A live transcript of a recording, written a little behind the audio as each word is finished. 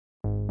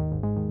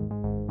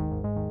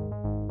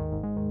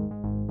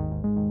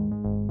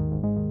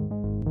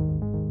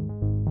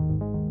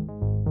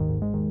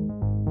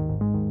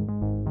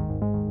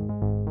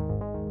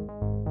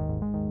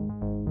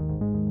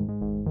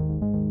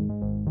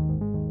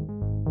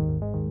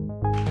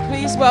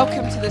Please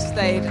welcome to the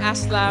stage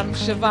Aslam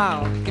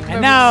Cheval.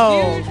 And now,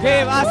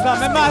 give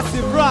Aslam a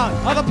massive round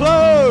of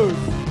applause.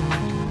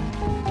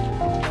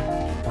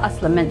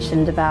 Aslam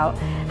mentioned about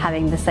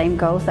having the same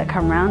goals that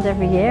come around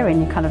every year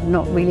and you're kind of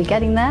not really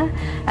getting there,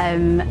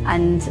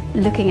 and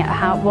looking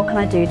at what can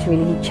I do to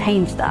really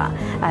change that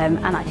and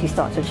actually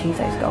start to achieve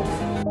those goals.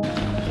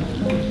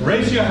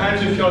 Raise your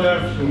hands if you all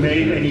have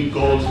made any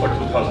goals for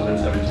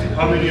 2017.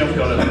 How many of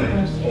you all have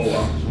made? Oh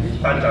wow,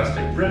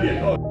 fantastic,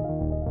 brilliant. Oh.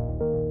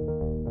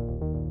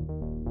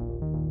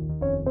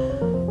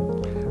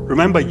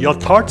 Remember, your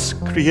thoughts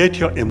create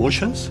your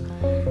emotions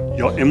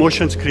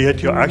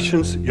create your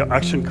actions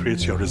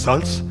creates your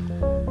results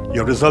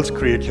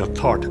create your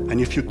thought, and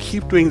if you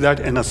keep doing that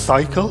in a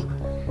cycle,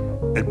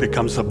 it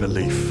becomes a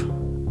belief.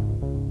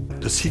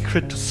 The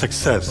secret to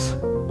success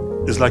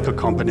is like a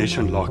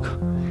combination lock.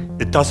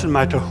 It doesn't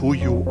matter who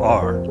you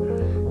are.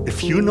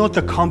 If you know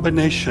the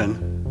combination,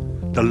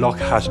 the lock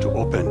has to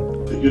open.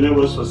 The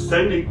universe was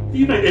sending,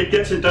 it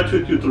gets in touch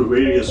with you through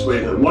various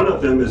ways, and one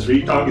of them is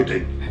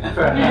retargeting. So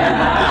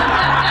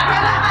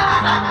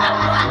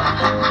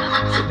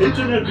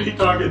internet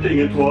retargeting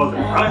it was,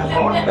 and I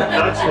thought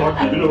that's what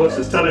the universe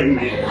is telling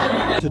me.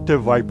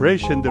 Positive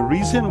vibration, the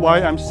reason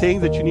why I'm saying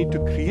that you need to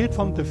create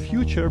from the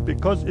future,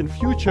 because in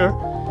future,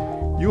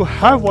 you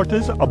have what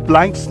is a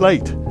blank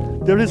slate.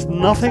 There is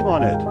nothing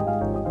on it.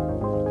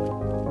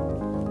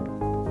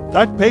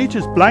 That page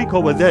is blank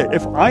over there.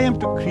 If I am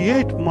to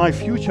create my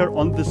future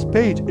on this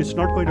page, it's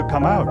not going to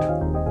come out.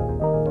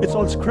 It's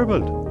all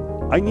scribbled.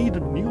 I need a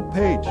new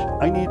page.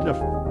 I need a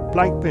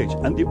blank page.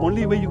 And the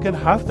only way you can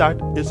have that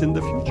is in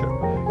the future.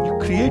 You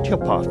create your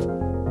path.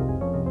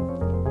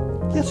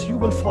 Yes, you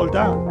will fall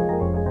down,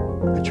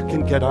 but you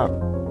can get up.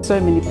 So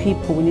many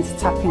people, we need to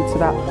tap into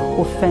that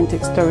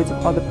authentic stories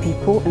of other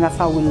people, and that's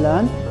how we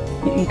learn.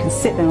 You can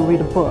sit there and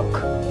read a book,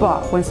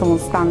 but when someone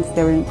stands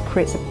there and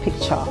creates a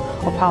picture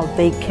of how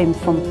they came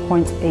from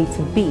point A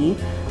to B,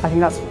 I think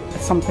that's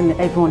something that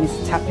everyone needs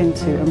to tap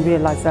into and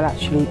realize that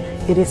actually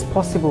it is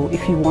possible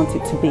if you want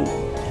it to be.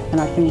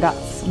 And I think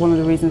that's one of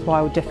the reasons why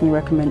I would definitely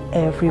recommend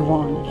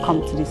everyone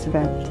come to this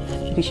event,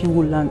 because you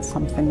will learn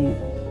something new.